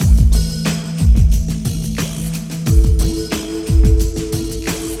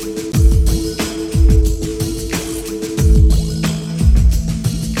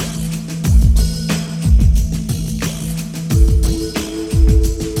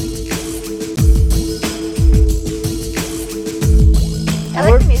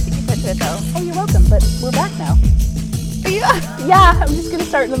Yeah, I'm just going to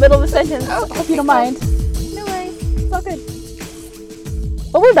start in the middle of the sentence. Oh, hope you don't mind. No worries. It's all good.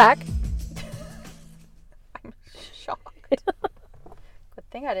 But we're back. I'm shocked.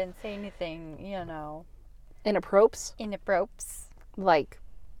 Good thing I didn't say anything, Inappropriate. inappropriate. Like,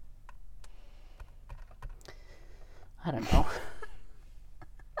 I don't know.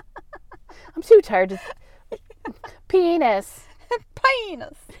 I'm too tired to... Penis.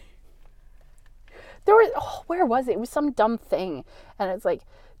 Penis. There was... Oh, where was it? It was some dumb thing. And it's like,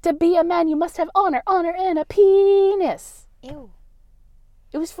 to be a man, you must have honor, and a penis. Ew.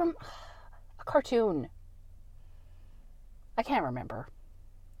 It was from a cartoon. I can't remember.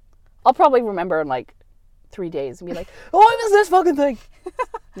 I'll probably remember in like 3 days and be like, oh, I missed this fucking thing.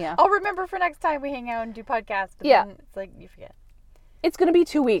 Yeah. I'll remember for next time we hang out and do podcasts. But Yeah. then it's like, you forget. It's going to be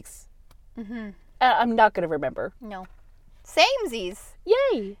 2 weeks. Mm-hmm. I'm not going to remember. No. Samesies.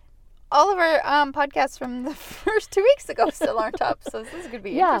 Yay. All of our podcasts from the first 2 weeks ago still aren't up, so this is going to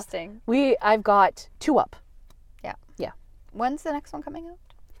be interesting. I've got 2 up. Yeah. Yeah. When's the next one coming out?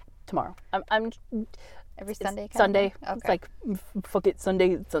 Tomorrow. I'm Every Sunday? Sunday. Okay. It's like, fuck it,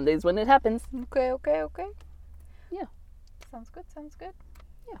 Sunday. Sunday's when it happens. Okay. Yeah. Sounds good.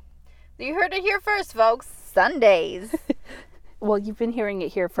 Yeah. You heard it here first, folks. Sundays. Well, you've been hearing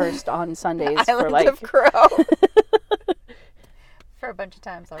it here first on Sundays Island for like... of Crow. For a bunch of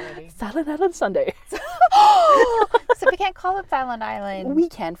times already. Silent Island Sunday. So we can't call it Silent Island. We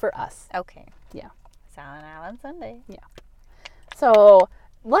can for us. Okay. Yeah. Silent Island Sunday. Yeah. So,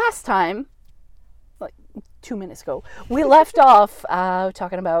 last time, like 2 minutes ago, we left off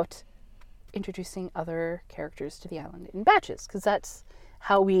talking about introducing other characters to the island in batches, because that's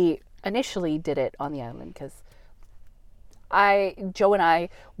how we initially did it on the island, because Joe and I,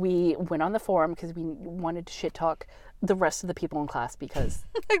 we went on the forum because we wanted to shit talk the rest of the people in class because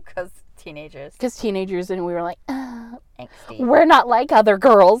teenagers, and we were like, Angsty. We're not like other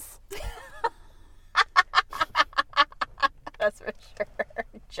girls. That's for sure.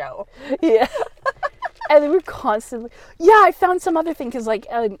 Joe. Yeah. And they were constantly, I found some other thing, because like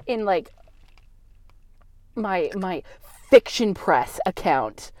in like my fiction press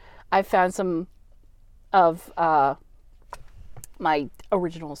account, I found some of my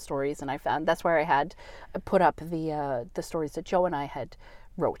original stories, and I found that's where I had put up the stories that Joe and I had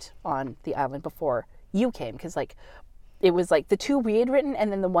wrote on the island before you came, because like it was like the 2 we had written,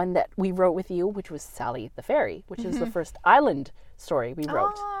 and then the one that we wrote with you, which was Sally the Fairy, which is the first island story we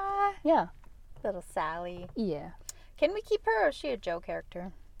wrote. Aww. Yeah. Little Sally. Yeah. Can we keep her, or is she a Joe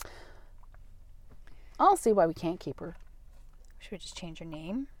character? I'll see why we can't keep her. Should we just change her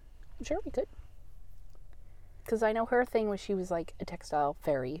name? Sure, we could. Because I know her thing was she was like a textile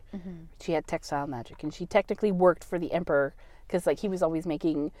fairy. Mm-hmm. She had textile magic, and she technically worked for the emperor, because like he was always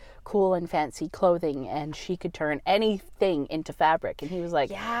making cool and fancy clothing, and she could turn anything into fabric. And he was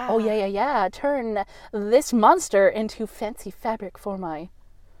like, Yeah. oh yeah, turn this monster into fancy fabric for my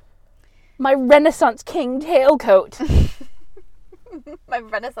Renaissance king tailcoat. My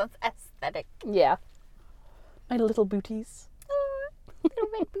Renaissance aesthetic. Yeah. My little booties. Little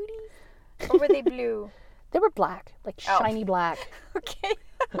red booties. Or were they blue? They were black, like shiny black. Okay.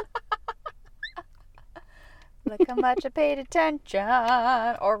 Look how much I paid attention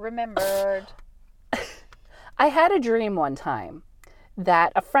or remembered. I had a dream one time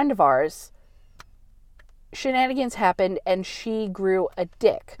that a friend of ours, shenanigans happened and she grew a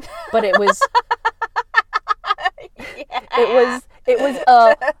dick, but it was it was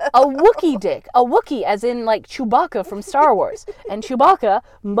a Wookiee dick, a Wookiee as in like Chewbacca from Star Wars. And Chewbacca,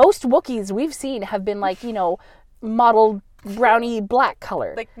 most Wookiees we've seen have been like, modeled browny black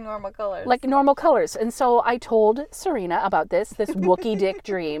color. Like normal colors. Like normal colors. And so I told Serena about this Wookiee dick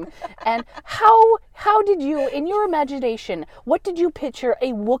dream. And how did you, in your imagination, what did you picture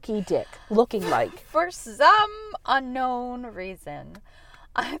a Wookiee dick looking like? For some unknown reason,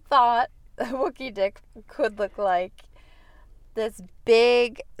 I thought a Wookiee dick could look like this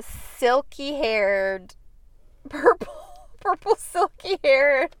big, silky-haired, purple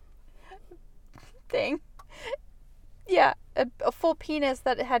silky-haired thing. Yeah, a full penis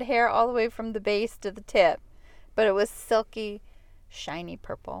that had hair all the way from the base to the tip. But it was silky, shiny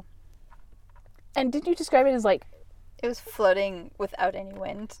purple. And did you describe it as like... It was floating without any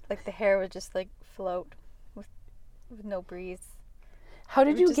wind. Like the hair would just like float with no breeze. How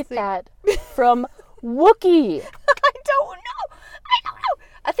did you get that from Wookiee? I don't know.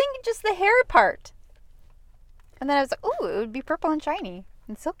 I think just the hair part. And then I was like, ooh, it would be purple and shiny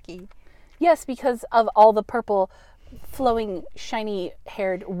and silky. Yes, because of all the purple, flowing,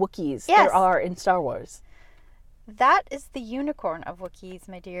 shiny-haired Wookiees there are in Star Wars. That is the unicorn of Wookiees,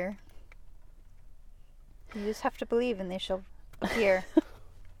 my dear. You just have to believe and they shall Here.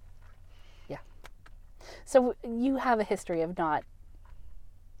 So you have a history of not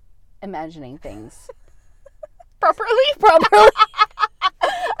imagining things Properly?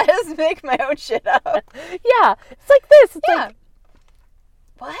 I just make my own shit up. Yeah, it's like this. It's like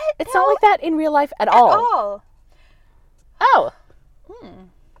What? it's not like that in real life at At all. all. Oh,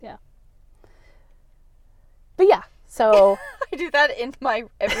 yeah. But yeah, so I do that in my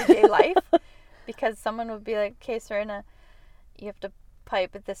everyday life because someone would be like, okay, Serena, you have to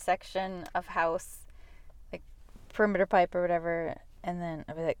pipe this section of house, like perimeter pipe or whatever. And then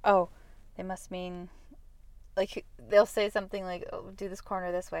I'll be like, oh, they must mean, like, they'll say something like, oh, do this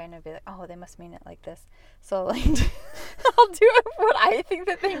corner this way. And I'll be like, oh, they must mean it like this. So, like, I'll do it what I think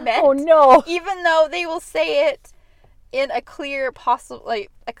that they meant. oh no. Even though they will say it in a clear,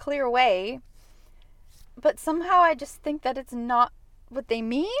 a clear way. But somehow I just think that it's not what they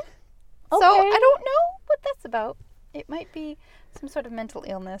mean. So Okay. I don't know what that's about. It might be some sort of mental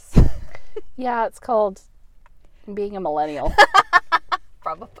illness. Yeah, it's called being a millennial.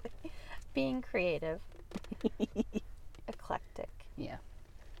 Probably. Being creative. Eclectic. Yeah.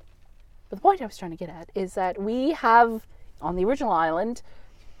 But the point I was trying to get at is that we have, on the original island,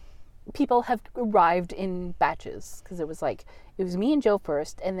 people have arrived in batches. Because it was me and Joe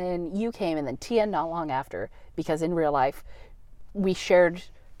first, and then you came, and then Tia not long after. Because in real life, we shared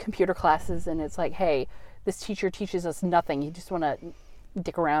computer classes, and it's like, hey, this teacher teaches us nothing. You just want to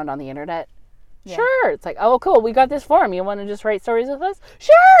dick around on the internet? Yeah. Sure. It's like, oh, cool, we got this forum. You want to just write stories with us?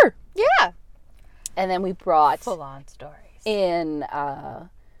 Sure. Yeah. And then we brought full-on stories in, it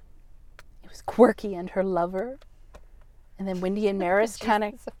was Quirky and her lover. And then Wendy and Maris kind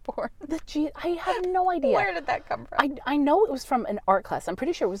of... I have no idea. Where did that come from? I know it was from an art class. I'm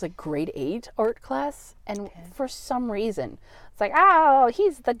pretty sure it was a grade 8 art class. And for some reason, it's like, oh,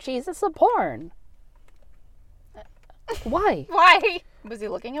 he's the Jesus of porn. Why? Why? Was he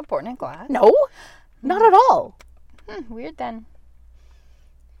looking at porn in class? No, not at all. Weird then.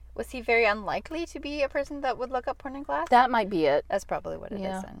 Was he very unlikely to be a person that would look up porn in class? That might be it. That's probably what it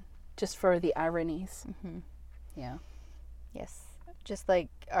is then. Just for the ironies. Mm-hmm. Yeah. Yes. Just like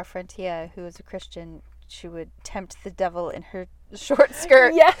our friend Tia, who is a Christian, she would tempt the devil in her short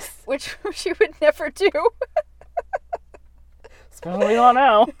skirt. Yes. Which she would never do. Especially not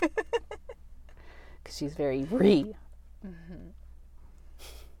now. Because she's very free. Mm-hmm.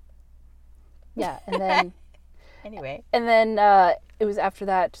 Yeah, and then... Anyway. And then it was after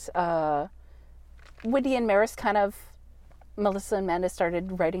that, Wendy and Maris kind of... Melissa and Amanda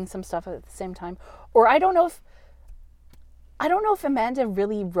started writing some stuff at the same time. Or I don't know if Amanda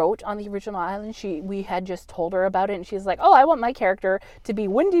really wrote on the original island. We had just told her about it, and she's like, oh, I want my character to be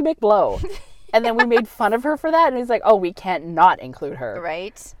Wendy McBlow. And then we made fun of her for that, and he's like, oh, we can't not include her.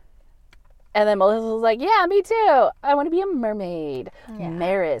 Right. And then Melissa was like, yeah, me too. I want to be a mermaid. Yeah.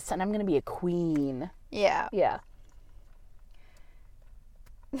 Maris, and I'm going to be a queen. Yeah. Yeah.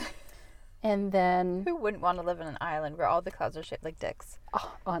 And then... Who wouldn't want to live in an island where all the clouds are shaped like dicks?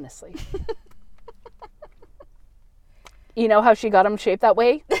 Oh, honestly. You know how she got them shaped that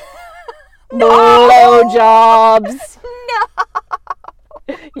way? No! Blowjobs.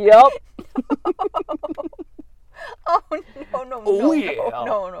 No! Yep. Oh, no. Oh, yeah.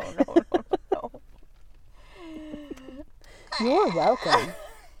 No. You're welcome.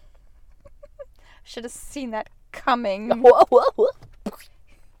 Should have seen that coming. Whoa.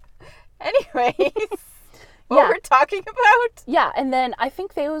 Anyways, what we're talking about? Yeah, and then I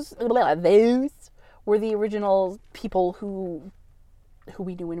think those were the original people who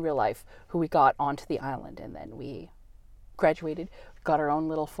we knew in real life, who we got onto the island, and then we graduated, got our own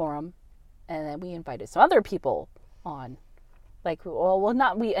little forum, and then we invited some other people on. Like,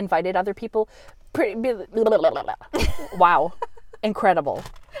 we invited other people. Wow. Incredible.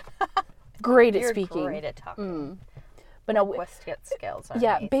 Great at speaking. You're great at talking. But no, skills.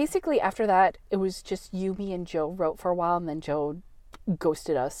 Yeah, basically after that, it was just you, me, and Joe wrote for a while, and then Joe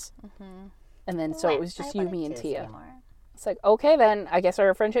ghosted us. Mm-hmm. And then so it was just you, me, and Tia. It's like, okay, then I guess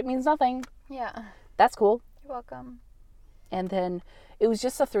our friendship means nothing. Yeah. That's cool. You're welcome. And then it was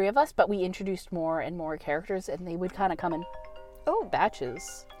just the three of us, but we introduced more and more characters, and they would kind of come in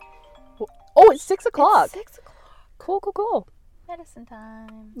batches. Oh, it's 6 o'clock. It's 6 o'clock. Cool. Medicine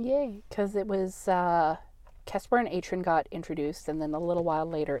time. Yay. Because it was Kesper and Atron got introduced, and then a little while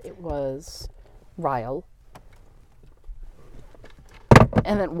later it was Ryle.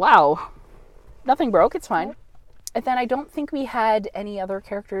 And then, wow. Nothing broke. It's fine. And then I don't think we had any other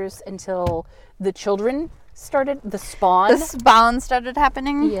characters until the children started. The spawn. The spawn started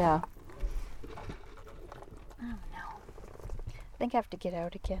happening? Yeah. Oh, no. I think I have to get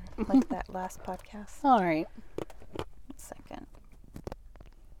out again, like that last podcast. All right. 1 second.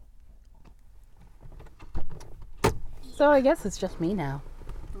 So I guess it's just me now.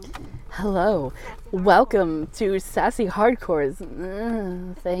 Hello. Welcome to Sassy Hardcore's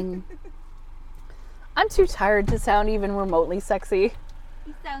thing. I'm too tired to sound even remotely sexy.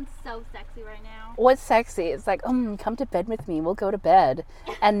 You sound so sexy right now. What's sexy? It's like, come to bed with me. We'll go to bed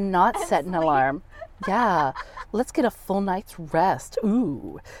and not set an alarm. Yeah. Let's get a full night's rest.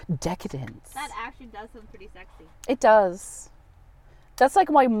 Ooh, decadence. That actually does sound pretty sexy. It does. That's like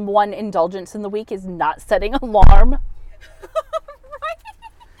my one indulgence in the week is not setting an alarm. I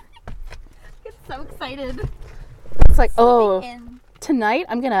get so excited. It's like, tonight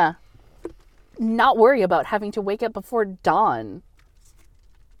I'm going to not worry about having to wake up before dawn.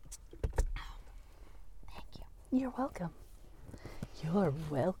 Thank you. You're welcome. You're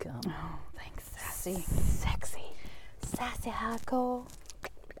welcome. Oh, thanks, Sassy. Sexy. Sassy hardcore.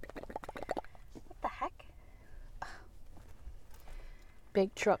 What the heck?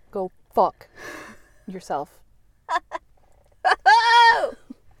 Big truck, go fuck yourself. Oh!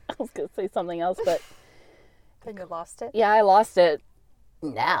 I was going to say something else, but... Then you lost it? Yeah, I lost it.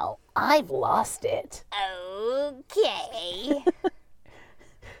 Now, I've lost it. Okay.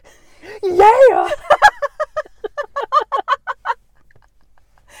 Yeah!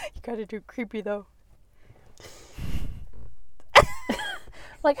 You gotta do creepy, though.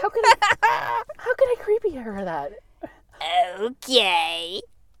 Like, how could I creepy her that? Okay.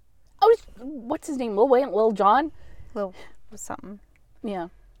 Oh, what's his name? Lil John? Little something. Yeah.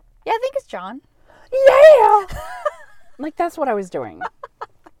 Yeah, I think it's John. Yeah! Like, that's what I was doing.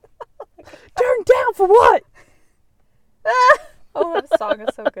 Turn down for what? Oh, that song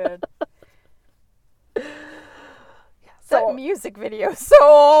is so good. So, That music video is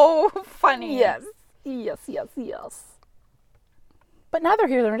so funny. yes. But neither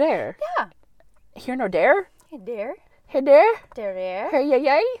here nor there. Yeah. Here nor there? Hey, there. Here there? There. Hey,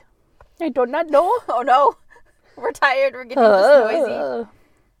 yay. I do not know. Oh, no. We're tired. We're getting just noisy.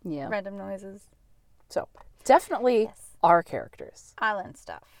 Yeah. Random noises. So, definitely Yes. our characters. Island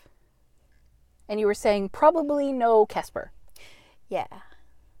stuff. And you were saying probably no Casper. Yeah.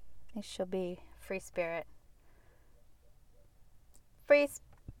 I think she'll be free spirit.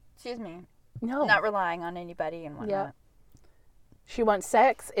 Excuse me. No. Not relying on anybody and whatnot. Yeah. She wants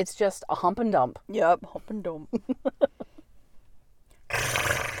sex. It's just a hump and dump. Yep. Hump and dump.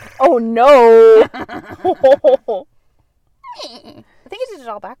 Oh, no. I think I did it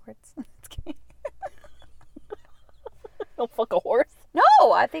all backwards. Don't fuck a horse.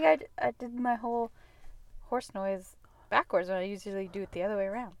 No, I think I did my whole horse noise backwards when I usually do it the other way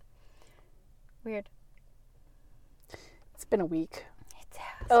around. Weird. It's been a week. It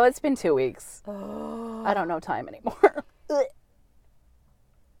has. Oh, it's been 2 weeks. Oh. I don't know time anymore.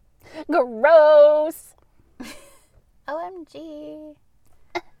 Gross. OMG.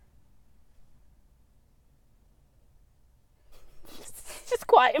 Just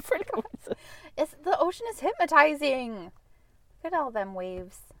quiet for no reason. The ocean is hypnotizing. Look at all them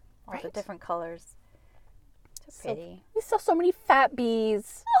waves. All the Right? different colors. So pretty. We saw so many fat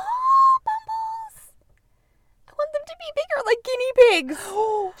bees. Oh, bumbles. I want them to be bigger like guinea pigs.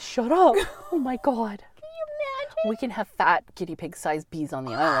 Oh, shut up. Oh my God. Can you imagine? We can have fat guinea pig sized bees on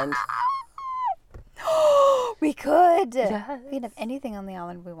the island. We could. Yes. We can have anything on the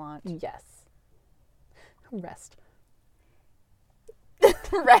island we want. Yes. Rest.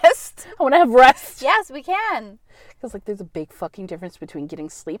 Rest? I want to have rest. Yes, we can. Because, like, there's a big fucking difference between getting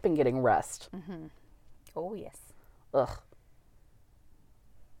sleep and getting rest. Mm-hmm. Oh, yes. Ugh.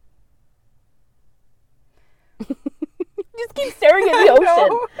 Just keep staring at the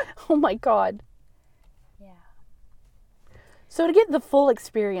ocean. Oh my God. Yeah. So to get the full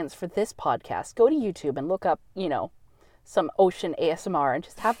experience for this podcast, go to YouTube and look up, some ocean ASMR and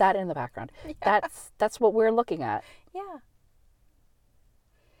just have that in the background. Yeah. That's what we're looking at. Yeah.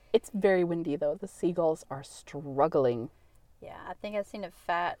 It's very windy though. The seagulls are struggling. Yeah, I think I've seen a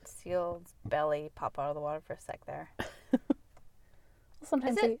fat seal's belly pop out of the water for a sec there.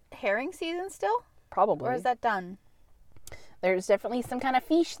 Sometimes Is it herring season still? probably. Or is that done? There's definitely some kind of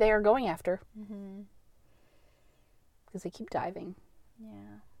fish they are going after. Mm-hmm. Because they keep diving.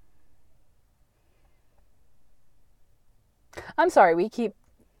 Yeah. I'm sorry, we keep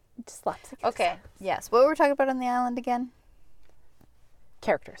slapstick. Okay, yes. What were we talking about on the island again?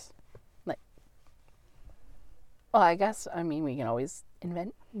 Characters. Well, I guess, we can always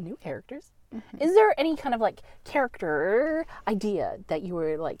invent new characters. Mm-hmm. Is there any kind of, character idea that you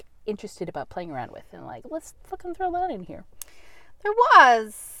were, interested about playing around with? And, let's fucking throw that in here. There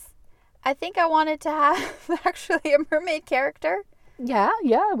was. I think I wanted to have actually a mermaid character. Yeah,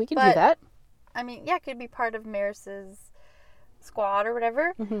 we can do that. It could be part of Maris's squad or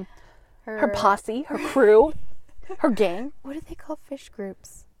whatever. Mm-hmm. Her posse, her crew. Her gang? What do they call fish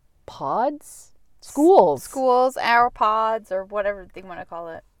groups? Pods? Schools. Schools, our pods, or whatever they want to call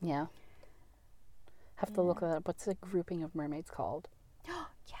it. Yeah. Have to look that up. What's the grouping of mermaids called? Yeah,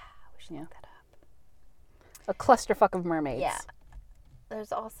 we should look that up. A clusterfuck of mermaids. Yeah.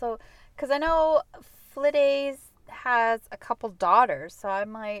 There's also, because I know Fliday's has a couple daughters, so I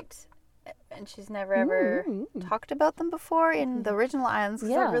might, and she's never ever talked about them before in the original islands,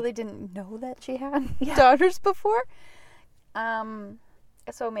 because I really didn't know that she had daughters before.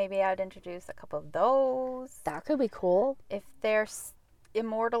 So maybe I'd introduce a couple of those. That could be cool. If they're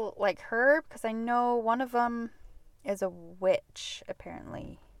immortal like her, because I know one of them is a witch,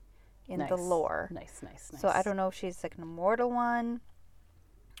 apparently, in the lore. Nice. So I don't know if she's like an immortal one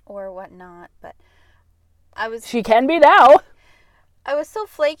or whatnot, but She can be now. I was so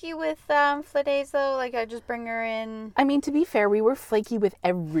flaky with Fliday's, though. Like, I just bring her in. I mean, to be fair, we were flaky with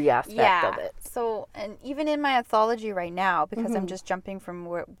every aspect of it. So, and even in my anthology right now, because I'm just jumping from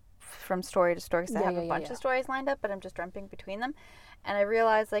story to story, because I have a bunch of stories lined up, but I'm just jumping between them. And I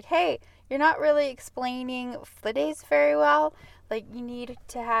realized, like, hey, you're not really explaining Fliday's very well. Like, you need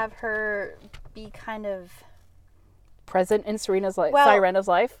to have her be kind of present in Serena's life, Sirena's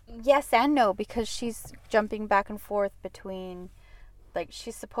life. Yes and no, because she's jumping back and forth between, like,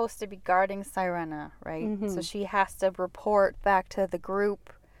 she's supposed to be guarding Sirena, right? So she has to report back to the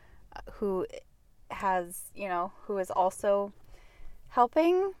group who is also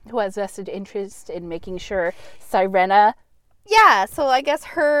helping. Who has vested interest in making sure Sirena. Yeah, so I guess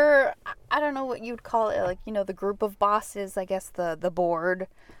her, I don't know what you'd call it, like, the group of bosses, I guess the board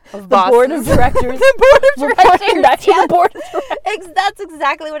of bosses. The board of directors. The board of directors. Back to the board of directors. That's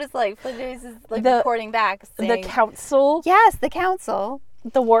exactly what it's like. Fliday's is like reporting back. Saying, the council. Yes, the council.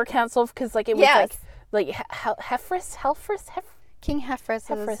 The war council, because like it was like Hefris. King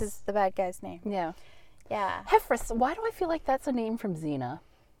Hefris is the bad guy's name. Yeah. Yeah. Hefris. Why do I feel like that's a name from Xena?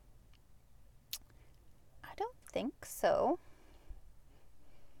 I don't think so.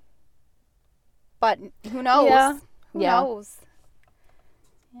 But who knows? Yeah. Who knows?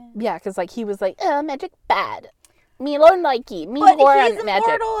 Yeah, because like he was like, magic bad. Me don't like it. Me but more he's on magic.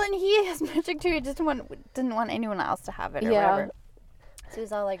 immortal and he has magic too. He just didn't want anyone else to have it or whatever. So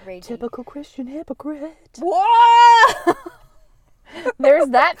he's all like raging. Typical Christian hypocrite. Whoa! There's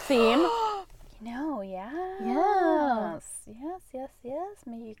that theme. Yes.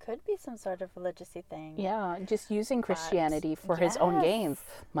 Maybe it could be some sort of religious-y thing. Yeah, just using Christianity for his own gains,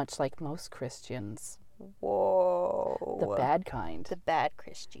 much like most Christians. Whoa. The bad kind. The bad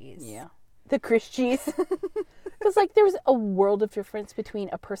Christies. Yeah. The Christies. Because, like, there's a world of difference between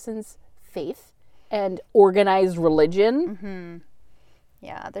a person's faith and organized religion. Mm-hmm.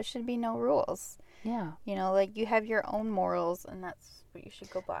 Yeah, there should be no rules. Yeah. Like, you have your own morals, and that's what you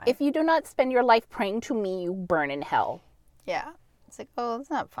should go by. If you do not spend your life praying to me, you burn in hell. Yeah. It's like, oh, it's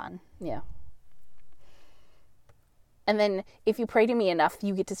not fun. Yeah. And then, if you pray to me enough,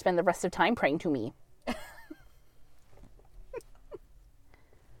 you get to spend the rest of time praying to me.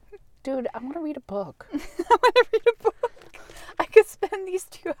 Dude, I want to read a book. I could spend these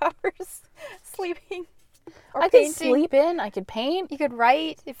 2 hours sleeping or I painting. could sleep in. I could paint. You could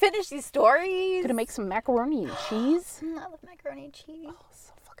write. Finish these stories. Could make some macaroni and cheese. I love macaroni and cheese. Oh,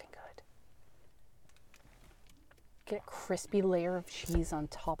 so fucking good. Get a crispy layer of cheese on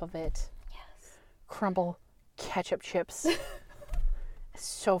top of it. Yes. Crumble ketchup chips. It's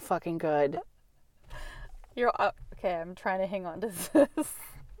so fucking good. You're okay. I'm trying to hang on to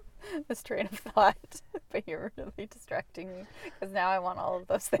this train of thought, but you're really distracting me because now I want all of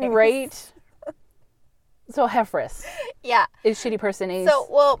those things. Right. So Hefris. Yeah. Is shitty person A's. So,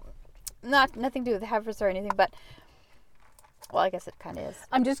 well, nothing to do with Hefris or anything, but, well, I guess it kind of is.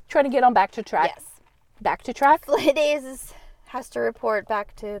 I'm just trying to get on back to track. Yes. Back to track? Fliday's has to report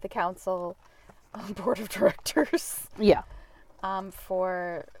back to the council board of directors. Yeah.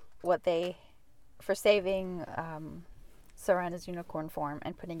 For saving Serena's unicorn form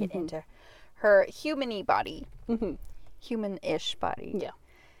and putting it into her human-y body. Mm-hmm. Human-ish body. Yeah.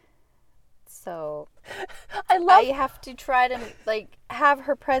 So I have to try to like have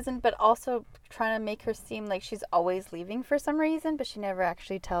her present, but also trying to make her seem like she's always leaving for some reason, but she never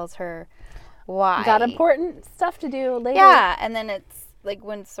actually tells her why. Got important stuff to do later. Yeah, and then it's like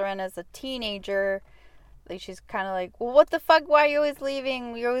when Serena's a teenager, like she's kind of like, well, what the fuck? Why are you always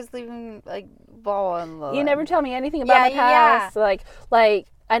leaving? You're always leaving, like, blah, blah, blah. You never tell me anything about my past. Yeah. Like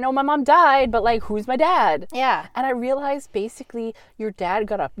I know my mom died, but like, who's my dad? Yeah. And I realized basically your dad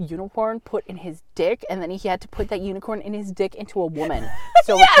got a unicorn put in his dick, and then he had to put that unicorn in his dick into a woman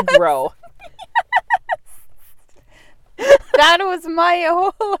so it could grow. That was my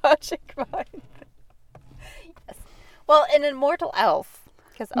whole logic behind it. Yes. Well, an immortal elf,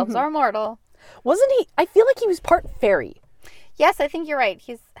 because elves are immortal. Wasn't he? I feel like he was part fairy. Yes, I think you're right.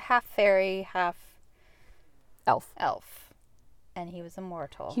 He's half fairy, half elf. And he was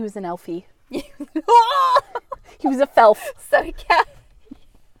immortal. He was an elfie. He was a felf. So yeah.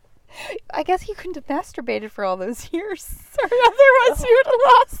 I guess he couldn't have masturbated for all those years. Sorry, otherwise he would have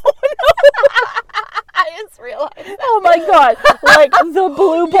lost. Oh, no. I just realized that. Oh my god. Like the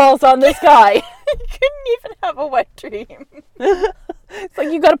blue balls on this guy. He couldn't even have a wet dream. It's like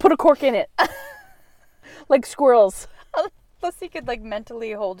you gotta put a cork in it. Like squirrels. Plus he could like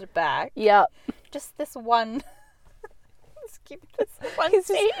mentally hold it back. Yeah. Just this one. Just keep this one. He's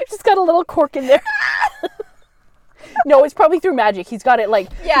just got a little cork in there. No, it's probably through magic. He's got it like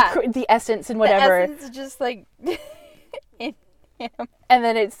the essence and whatever. The essence is just like in him. And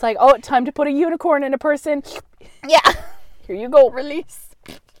then it's like, oh, time to put a unicorn in a person. Yeah. Here you go. Release.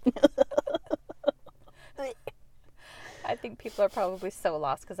 I think people are probably so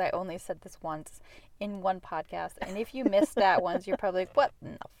lost because I only said this once in one podcast. And if you missed that once, you're probably like, what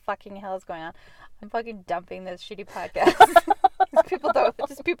in the fucking hell is going on? I'm fucking dumping this shitty podcast. People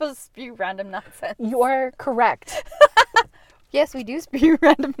just spew random nonsense. You are correct. Yes, we do spew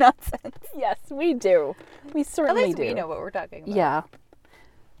random nonsense. Yes, we do. We certainly At least do. we know what we're talking about. Yeah.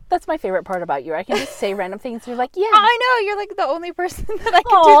 That's my favorite part about you. I can just say random things and you're like, yeah. I know. You're like the only person that I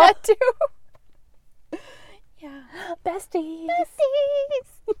can do that to. Yeah. Besties.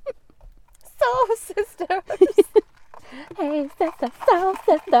 Soul sisters. Hey, sister, soul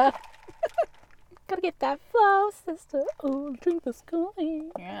sister. Gotta get that flow, sister. Oh, drink the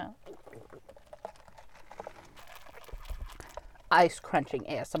sky. Yeah. Ice crunching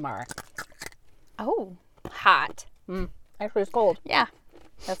ASMR. Oh, hot. Actually, it's cold. Yeah.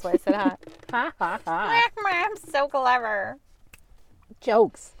 That's why I said hot. Ha ha ha. I'm so clever.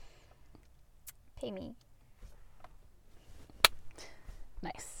 Jokes. Pay me.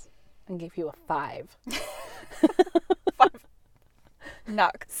 Nice. I give you a 5. 5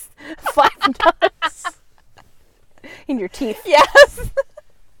 nuts. 5 nuts. In your teeth. Yes.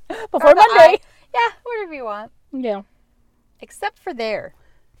 Before Monday. Yeah, whatever you want. Yeah. Except for there.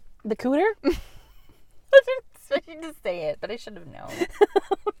 The cooter? I didn't expect you to say it, but I should have known.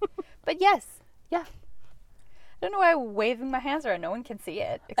 But yes. Yeah. I don't know why I'm waving my hands around. No one can see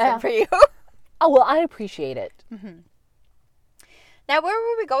it except for you. Oh, well, I appreciate it. Mm-hmm. Now, where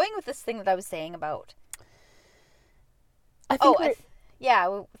were we going with this thing that I was saying about? I think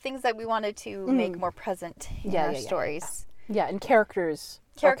things that we wanted to make more present in our stories. Yeah, and character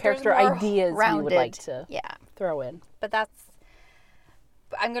ideas rounded. we would like to throw in. But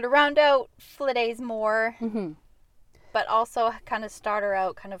I'm going to round out Fliday's more, but also kind of start her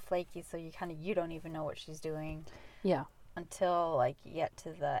out kind of flaky, so you don't even know what she's doing. Yeah. Until like you get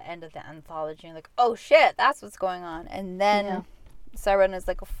to the end of the anthology, and like, oh shit, that's what's going on, and then Serena is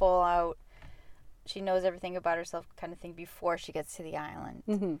like a full out. She knows everything about herself, kind of thing, before she gets to the island.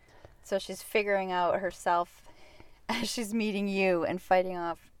 Mm-hmm. So she's figuring out herself as she's meeting you and fighting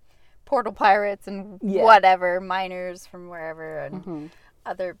off portal pirates and whatever, miners from wherever, and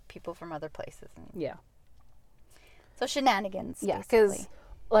other people from other places. And so shenanigans. Yeah, because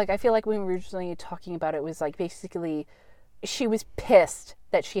like I feel like when we were originally talking about it, it was like basically she was pissed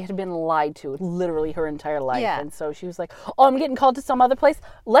that she had been lied to literally her entire life. Yeah. And so she was like, oh, I'm getting called to some other place.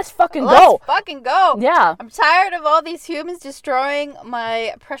 Let's fucking go. Let's fucking go. Yeah. I'm tired of all these humans destroying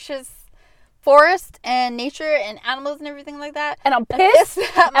my precious forest and nature and animals and everything like that. And I'm pissed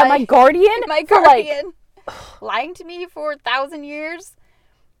at my guardian. My guardian lying to me for 1,000 years.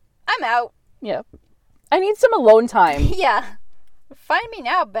 I'm out. Yeah. I need some alone time. Yeah. Find me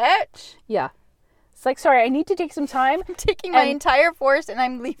now, bitch. Yeah. It's like, sorry, I need to take some time. I'm taking my entire forest and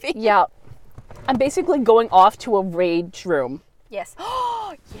I'm leaving. Yeah. I'm basically going off to a rage room. Yes.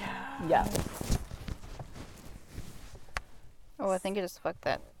 Oh, yeah. Yeah. Oh, I think I just fucked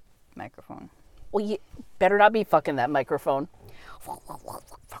that microphone. Well, you better not be fucking that microphone. Fuck.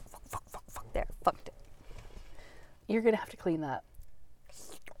 There, fucked it. You're going to have to clean that.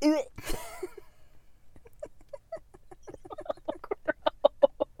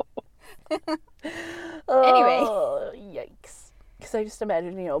 Anyway. Yikes. Because I just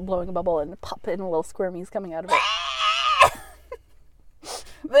imagine, blowing a bubble and popping little squirmies coming out of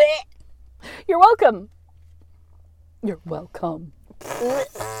it. You're welcome. You're welcome.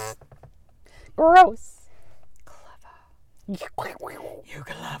 Gross. Clever. You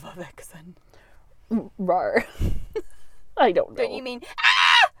clever vixen. Rar. I don't know. Don't you mean,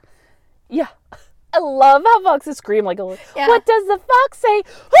 Yeah. I love how foxes scream like a... Yeah. What does the fox say?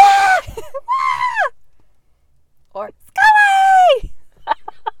 Or, Scully!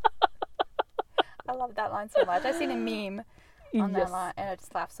 I love love that line so much. I've seen a meme on that line, and I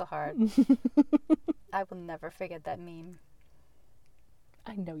just laugh so hard. I will never forget that meme.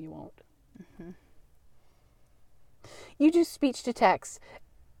 I know you won't. Mm-hmm. You do speech to text,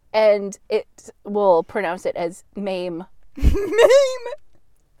 and it will pronounce it as mame. Mame!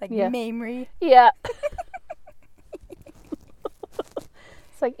 Like mamery. Yeah.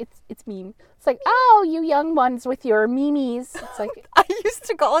 It's like, it's meme. It's like, oh, you young ones with your memes. It's like... I used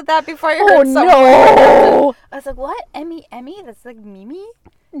to call it that before I heard someone. No! I was like, what? Emmy? That's like Mimi?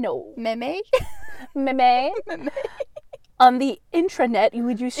 No. Meme? Meme? Meme. On the intranet,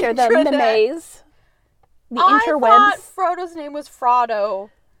 would you share the memes? The interwebs? I thought Frodo's name was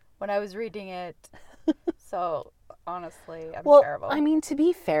Frodo when I was reading it. So, honestly, I'm terrible. I mean, to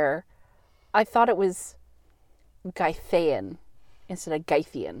be fair, I thought it was Gythean instead of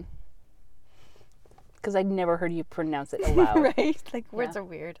Gythean. Because I'd never heard you pronounce it aloud. Right? Like, words are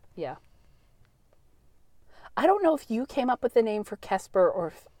weird. Yeah. I don't know if you came up with the name for Kesper or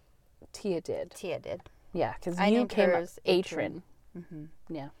if Tia did. Tia did. Yeah, because you came up Atrin. Mm-hmm.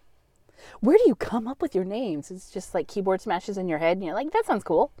 Yeah. Where do you come up with your names? It's just like keyboard smashes in your head and you're like, that sounds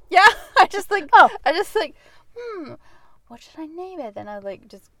cool. Yeah. I just like, what should I name it? And I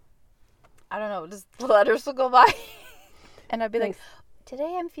I don't know, just letters will go by. And I'd be like,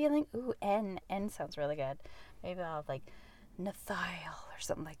 today I'm feeling, N. N sounds really good. Maybe I'll have like Nathiel or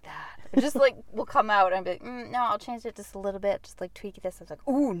something like that. It just like will come out and I'll be like, no, I'll change it just a little bit. Just like tweak this. I was like,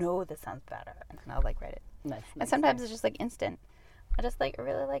 no, this sounds better. And then I'll like write it. Nice. And sometimes it's just like instant. I just like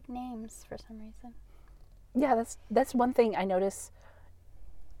really like names for some reason. Yeah, that's one thing I notice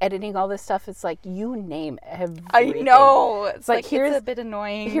editing all this stuff. It's like you name everything. I know. It's like here's it's a bit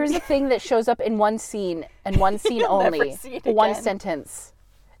annoying. Here's a thing that shows up in one scene and one scene only. Never see it again. One sentence.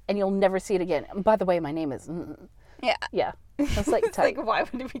 And you'll never see it again. And by the way, my name is... Yeah. Yeah. That's like... It's like, why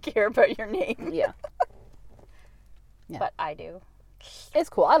would we care about your name? Yeah. But I do. It's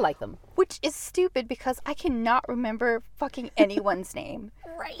cool. I like them. Which is stupid because I cannot remember fucking anyone's name.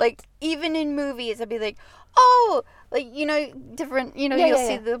 Right. Like, even in movies, I'd be like, oh, like, different, you'll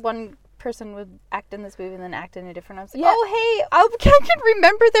see the one person would act in this movie and then act in a different. I was like, oh, hey, I can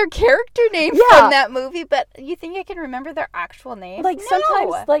remember their character name from that movie, but you think I can remember their actual name? Like, no.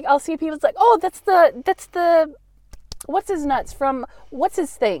 sometimes, like, I'll see people, it's like, oh, that's the what's his nuts from what's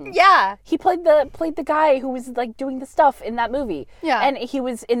his thing? Yeah. He played the guy who was like doing the stuff in that movie. Yeah. And he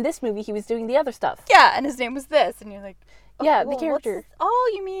was in this movie he was doing the other stuff. Yeah, and his name was this and you're like, the character.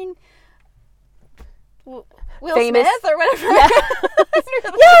 Oh, you mean Will Famous. Smith or whatever? Yeah.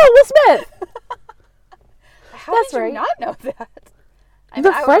 Yeah, Will Smith. How did you not know that?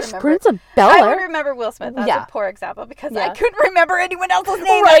 The Fresh Prince of Bel-Air. I would remember Will Smith. That's a poor example because I couldn't remember anyone else's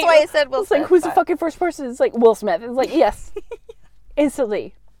name. Right. That's why I said Will It's Smith. like, who's the fucking first person? It's like Will Smith. It's like, yes.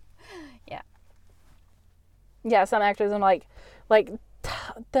 Instantly. Yeah. Yeah, some actors I'm like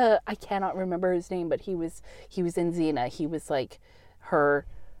I cannot remember his name, but he was in Xena. He was like her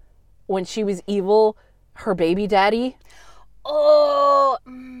when she was evil, her baby daddy. Oh,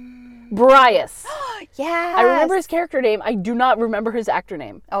 Bryce. yeah. I remember his character name. I do not remember his actor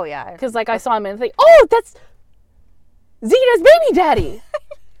name. Oh yeah. Because I saw him and it's like, oh, that's Xena's baby daddy.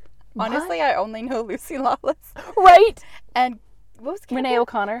 Honestly, I only know Lucy Lawless. Right. And what was Renee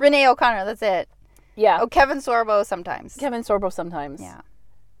O'Connor. Renee O'Connor. That's it. Yeah. Oh, Kevin Sorbo sometimes. Kevin Sorbo sometimes. Yeah.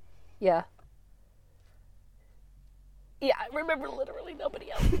 Yeah. Yeah, I remember literally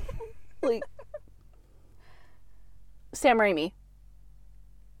nobody else. Like Sam Raimi.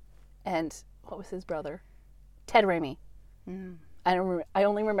 And what was his brother? Ted Raimi. Mm. I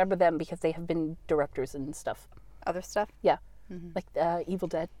only remember them because they have been directors and stuff. Other stuff? Yeah. Mm-hmm. Like Evil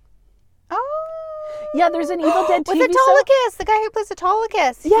Dead. Oh. Yeah, there's an Evil Dead TV with Autolycus, the guy who plays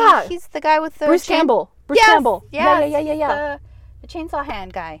Autolycus. Yeah. He's the guy with the Bruce Campbell. Bruce Campbell. Yes, Yeah. The chainsaw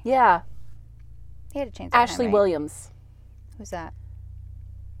hand guy. Yeah. He had a chainsaw hand, Ashley right? Williams. Who's that?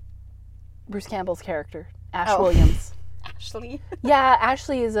 Bruce Campbell's character. Ash Williams. Ashley. Yeah,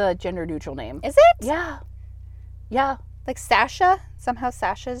 Ashley is a gender neutral name. Is it? Yeah. Yeah. Like Sasha? Somehow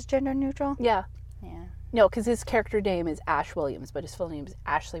Sasha is gender neutral? Yeah. Yeah. No, because his character name is Ash Williams, but his full name is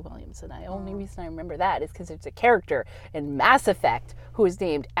Ashley Williams. And the only reason I remember that is because there's a character in Mass Effect who is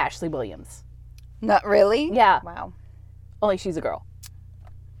named Ashley Williams. Not really? Yeah. Wow. Only she's a girl.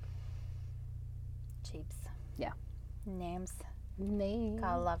 Jeeps. Yeah. Names. Names.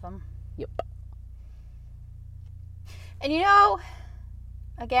 Gotta love them. Yep. And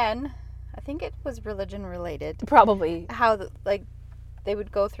again, I think it was religion related. Probably. How they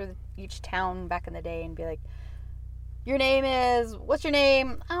would go through each town back in the day and be like, what's your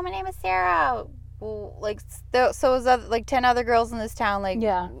name? Oh, my name is Sarah. Well, so is 10 other girls in this town, like,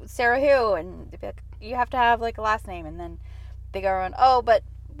 yeah. Sarah who? And they'd be like, you have to have like a last name, and then they go around, oh, but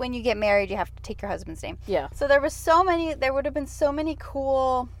when you get married, you have to take your husband's name. Yeah. So there would have been so many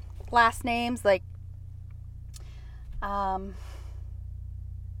cool last names, like, Because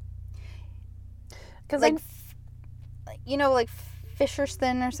like, like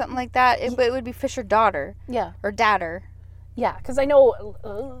Fisherston or something like that. It would be Fisher daughter. Yeah. Or dadder. Yeah, because I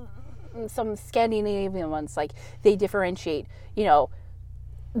know some Scandinavian ones, like, they differentiate,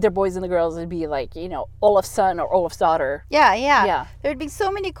 their boys and the girls would be like, Olaf's son or Olaf's daughter. Yeah. There'd be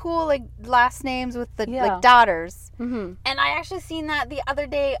so many cool, like, last names with the, like, daughters. Mm-hmm. And I actually seen that the other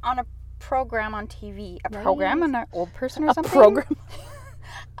day on a program on TV. A program on an old person or something? A program?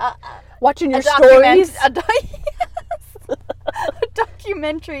 Watching your a stories? A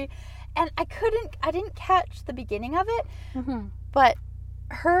documentary. And I didn't catch the beginning of it. Mm-hmm. But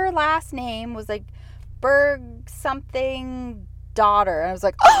her last name was, like, Berg something daughter, and I was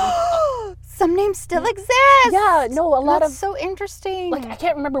like, oh, some names still exist. Yeah, no, a lot That's of so interesting. like, I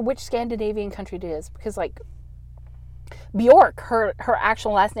can't remember which Scandinavian country it is, because, like, Bjork, her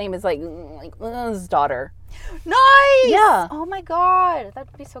actual last name is like his daughter. Nice. Yeah. Oh my god,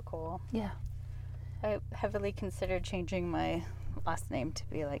 that'd be so cool. Yeah. I heavily considered changing my last name to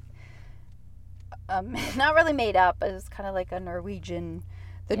be like, not really made up, but it's kind of like a Norwegian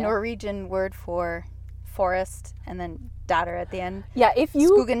word for forest, and then datter at the end. Yeah, if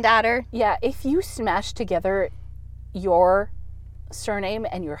you Skogendatter. Yeah, if you smash together your surname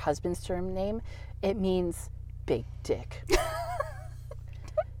and your husband's surname, it means big dick.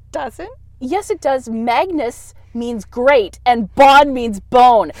 Doesn't? Yes, it does. Magnus means great, and Bond means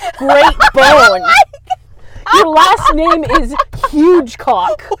bone. Great bone. Your last name is huge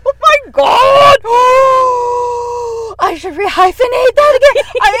cock. Oh my god! I should rehyphenate that again.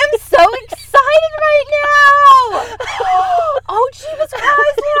 I am so excited right now. Oh, Jesus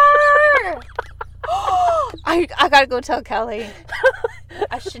Christ, I gotta go tell Kelly.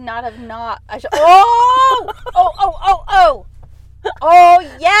 I should not have not. I should.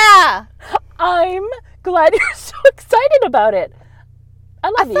 Oh, yeah. I'm glad you're so excited about it. I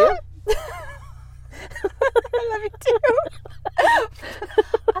love you. I love you too. I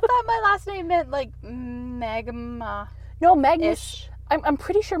thought my last name meant like magma. No, Magnus. I'm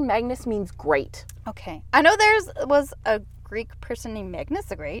pretty sure Magnus means great. Okay. I know was a Greek person named Magnus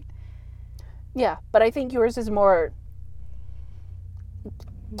the Great. Yeah, but I think yours is more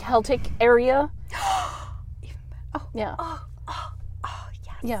Celtic area. Yeah. Oh,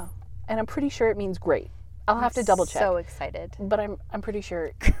 yes. Yeah. And I'm pretty sure it means great. I'll have to double check. So excited. But I'm pretty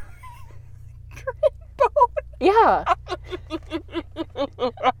sure. Great bone. Yeah.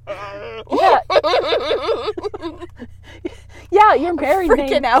 Yeah. Yeah, your married name.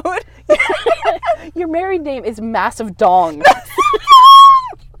 Freaking out. Your married name is Massive Dong. Yes.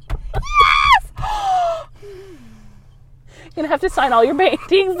 You're gonna have to sign all your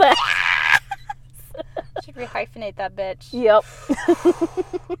paintings then. Should rehyphenate that bitch. Yep.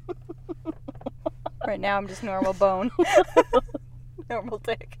 Right now I'm just normal bone. Normal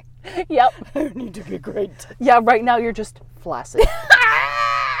dick. Yep. I need to be great. Yeah, right now you're just flaccid.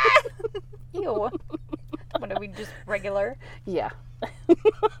 Ew. What are we, just regular? Yeah.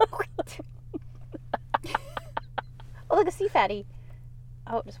 Oh, look, a sea fatty.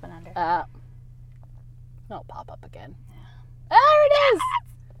 Oh, it just went under. It'll pop up again. There it is!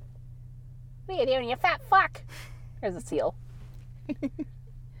 What are you doing, you fat fuck? There's a seal. There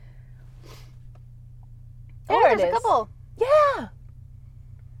it there's is. a couple. Yeah.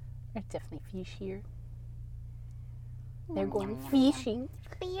 There's definitely fish here. They're going fishing.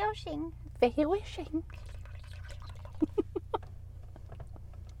 Fishing. Fishing.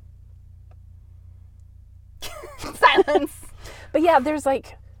 Silence. But yeah, there's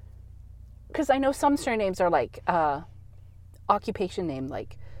like, because I know some surnames are like occupation name,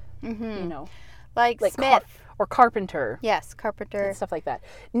 like, you know, Like Smith. or carpenter. Yes, carpenter. And stuff like that.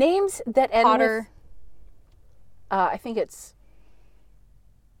 Names that end Potter. with, I think it's,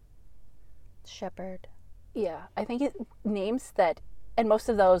 Shepherd. yeah, I think names that, and most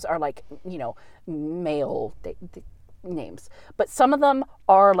of those are like, you know, male names. But some of them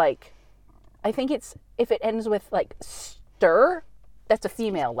are like, I think it's, if it ends with like Stir, that's a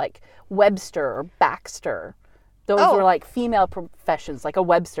female, like Webster or Baxter. Those were like female professions. Like a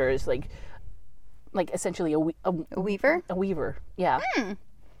Webster is like essentially a Weaver? A weaver, yeah.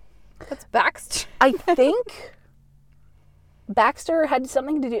 What's Baxter? I think Baxter had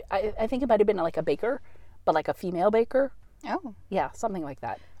something to do, I think it might have been like a baker, but like a female baker. Oh. Yeah, something like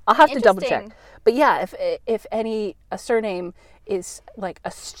that. I'll have to double check. Interesting. But yeah, if a surname is like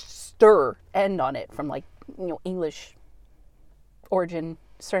a Stir end on it from like, you know, English origin,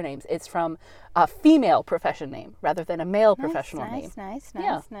 surnames. It's from a female profession name rather than a male professional name. Nice.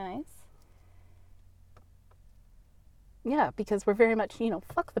 Yeah, because we're very much,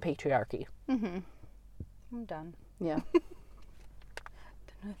 fuck the patriarchy. Mm-hmm. I'm done. Yeah. Done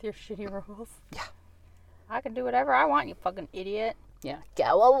with your shitty rules. Yeah. I can do whatever I want, you fucking idiot. Yeah.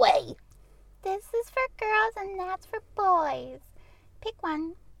 Go away. This is for girls and that's for boys. Pick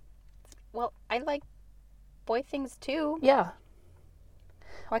one. Well, I like boy things too. Yeah.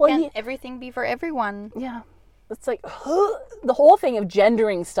 Why can't everything be for everyone? Yeah. It's like, the whole thing of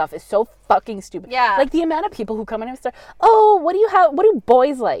gendering stuff is so fucking stupid. Yeah. Like, the amount of people who come in and start, oh, what do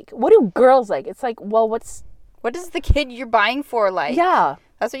boys like? What do girls like? It's like, well, what does the kid you're buying for like? Yeah.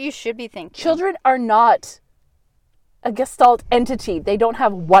 That's what you should be thinking. Children are not a gestalt entity. They don't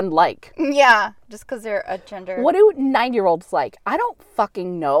have one like. Yeah. Just because they're a gender. What do 9-year-olds like? I don't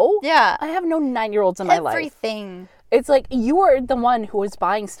fucking know. Yeah. I have no 9-year-olds in my life. Everything. It's like, you are the one who is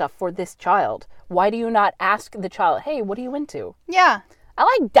buying stuff for this child. Why do you not ask the child, hey, what are you into? Yeah.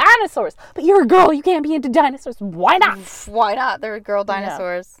 I like dinosaurs. But you're a girl. You can't be into dinosaurs. Why not? Why not? They're girl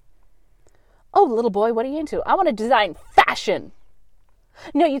dinosaurs. Yeah. Oh, little boy, what are you into? I want to design fashion.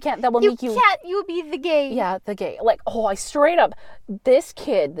 No, you can't. That will make you... You can't. You'll be the gay. Yeah, the gay. Like, I straight up... This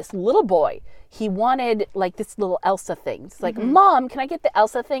kid, this little boy, he wanted, like, this little Elsa thing. It's like, Mom, can I get the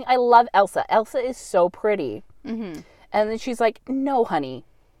Elsa thing? I love Elsa. Elsa is so pretty. Mm-hmm. And then she's like, no, honey.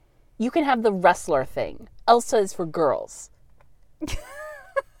 You can have the wrestler thing. Elsa is for girls.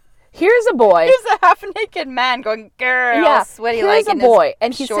 Here's a boy. Here's a half-naked man going, girl, yeah, sweaty here's like a boy.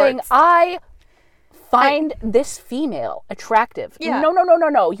 And he's shorts. saying, I find this female attractive. Yeah. No.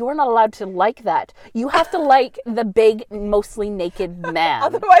 You are not allowed to like that. You have to like the big, mostly naked man.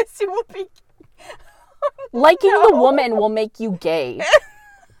 Otherwise you will be... Liking the woman will make you gay.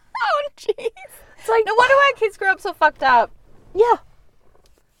 Oh, jeez. It's like, no wonder why kids grow up so fucked up. Yeah.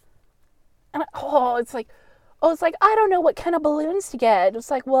 And it's like, I don't know what kind of balloons to get.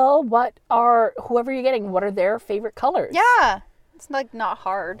 It's like, well, whoever you're getting, what are their favorite colors? Yeah. It's like not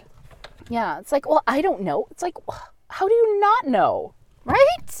hard. Yeah. It's like, well, I don't know. It's like, how do you not know?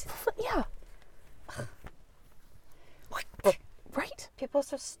 Right? Yeah. Right? People are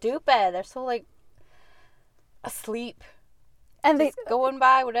so stupid. They're so like asleep. And just going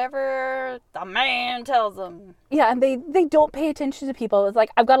by whatever the man tells them. Yeah, and they don't pay attention to people. It's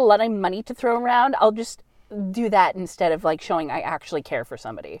like, I've got a lot of money to throw around. I'll just do that instead of like showing I actually care for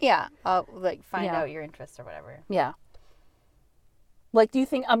somebody. Yeah, I'll like find out your interests or whatever. Yeah. Like, do you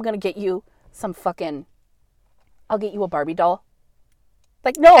think I'm gonna get you some fucking? I'll get you a Barbie doll.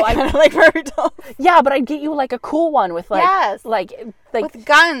 Like, no, I kind of like Barbie dolls. Yeah, but I'd get you like a cool one with like like with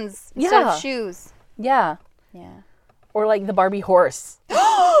guns instead of shoes. Yeah. Yeah. Or like the Barbie horse.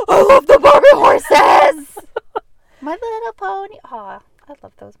 I love the Barbie horses. My Little Pony. Oh, I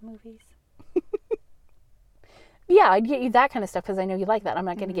love those movies. Yeah, I'd get you that kind of stuff because I know you like that. I'm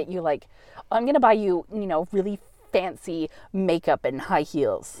not going to get you like, I'm going to buy you, really fancy makeup and high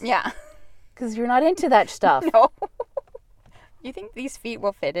heels. Yeah. Because you're not into that stuff. No. You think these feet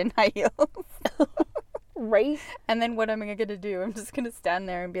will fit in high heels? Right? And then what am I going to do? I'm just going to stand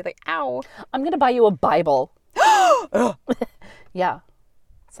there and be like, ow. I'm going to buy you a Bible. Yeah.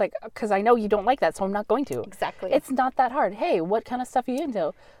 It's like, because I know you don't like that, so I'm not going to. Exactly. It's not that hard. Hey, what kind of stuff are you into?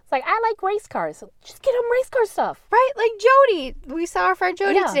 It's like, I like race cars. So just get them race car stuff. Right? Like Jody. We saw our friend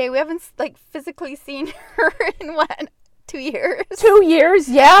Jody today. We haven't like physically seen her in 2 years? 2 years,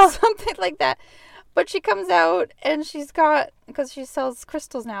 yeah. Something like that. But she comes out and she's got, because she sells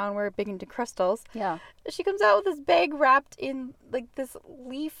crystals now and we're big into crystals. Yeah. She comes out with this bag wrapped in like this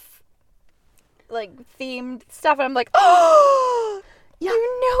leaf, like themed stuff. And I'm like, oh, yeah.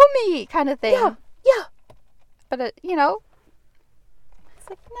 You know me kind of thing. Yeah. Yeah. But, it's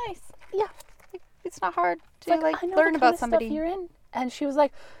like nice. Yeah. It's not hard to like learn about somebody. You're in. And she was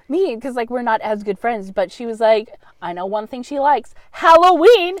like, me, because like we're not as good friends, but she was like, I know one thing she likes,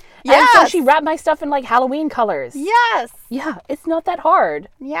 Halloween. Yes. And so she wrapped my stuff in like Halloween colors. Yes. Yeah, it's not that hard.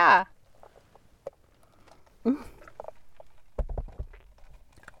 Yeah.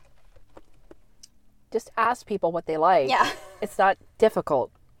 Just ask people what they like. Yeah. It's not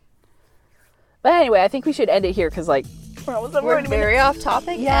difficult. But anyway, I think we should end it here because like we're very off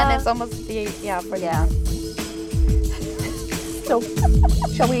topic. Yeah. And it's almost yeah. So,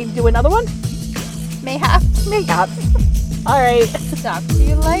 shall we do another one? Mayhaps. All right. Talk to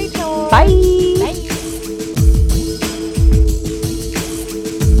you later. Bye. Bye.